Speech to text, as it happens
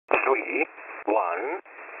3, 1,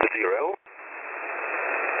 0,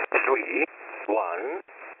 3, 1,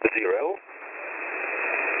 0,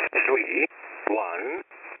 3, 1,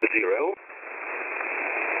 0,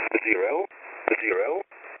 0, 0,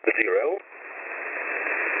 0,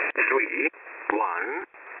 3, 1,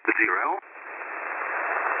 0,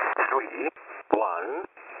 3, 1,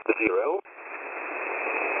 0,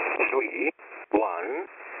 3, 1,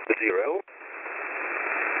 0,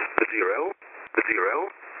 0, 0,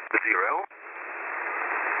 0,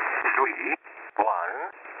 3,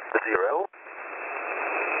 1, 0,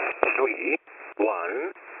 3,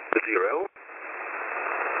 1, 0,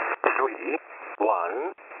 3,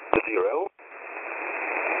 1, 0,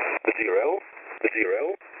 0, 0,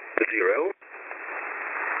 0,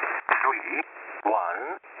 3, 1,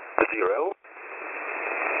 0,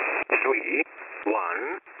 3,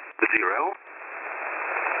 1, 0,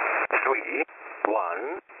 3,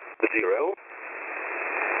 1, 0,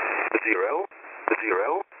 0, 0,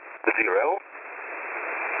 0,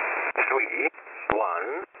 3,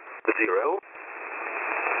 1, 0, 3,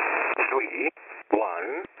 1, 0, 3, 1,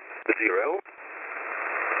 0, 0, 0, 0,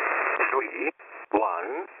 3, 1, 0, 3,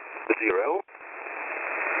 1, 0, 3, 1, 0,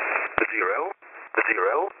 0,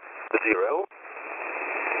 0, 0,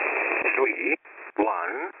 3,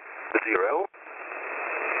 1, 0,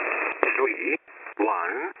 3,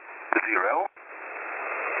 1, 0,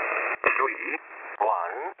 3,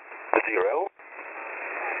 1, 0,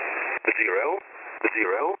 0,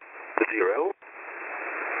 0, 0,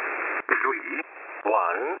 3,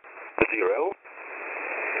 1, 0,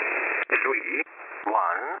 3,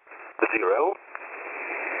 1, 0,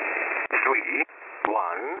 3,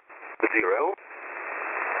 1, 0,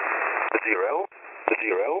 0,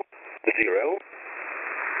 0, 0,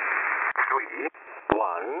 3,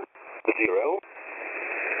 1, 0,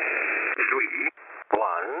 3,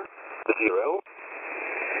 1, 0,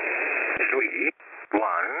 3,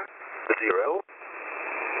 1, 0,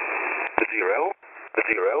 0,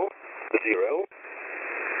 0, 0,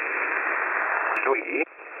 3,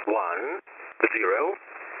 1, 0,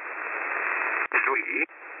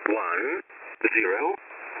 3, 1,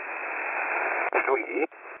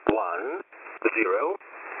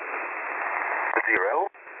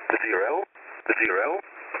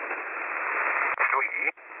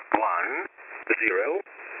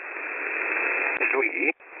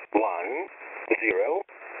 0,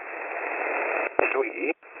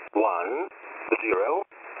 3, 1, 0,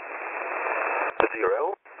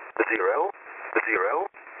 0, 0, 0,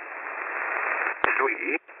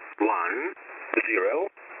 3, 1, 0,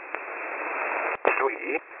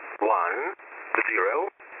 3, 1, 0,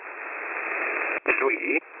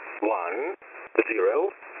 3, 1, 0,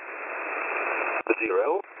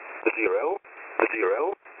 0, 0,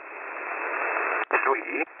 0,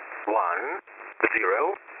 3, 1,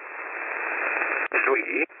 0,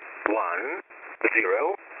 3, 1,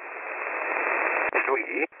 0,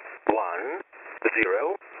 3, 1, 0,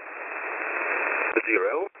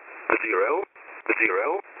 0, 0,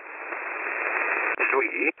 0, 3,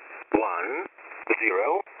 1,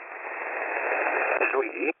 0,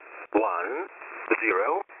 3, 1,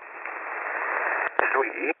 0,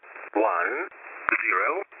 3, 1,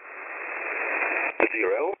 0,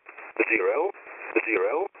 0, 0,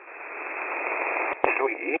 0,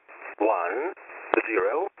 3, 1,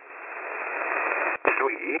 0,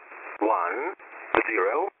 3, 1,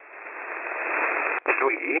 0,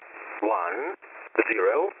 3, 1,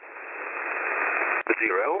 0,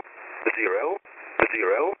 0, 0,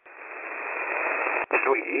 0,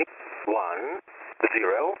 3, 1,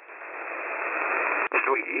 0,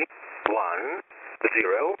 3, 1,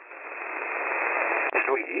 0,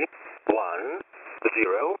 3, 1,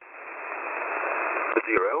 0,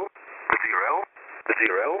 0, 0,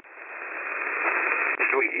 0,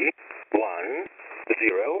 3, 1,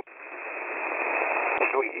 0,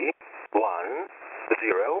 3, 1,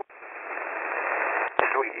 0,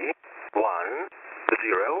 3, 1,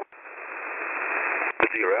 0,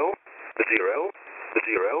 0, 0,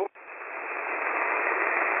 0,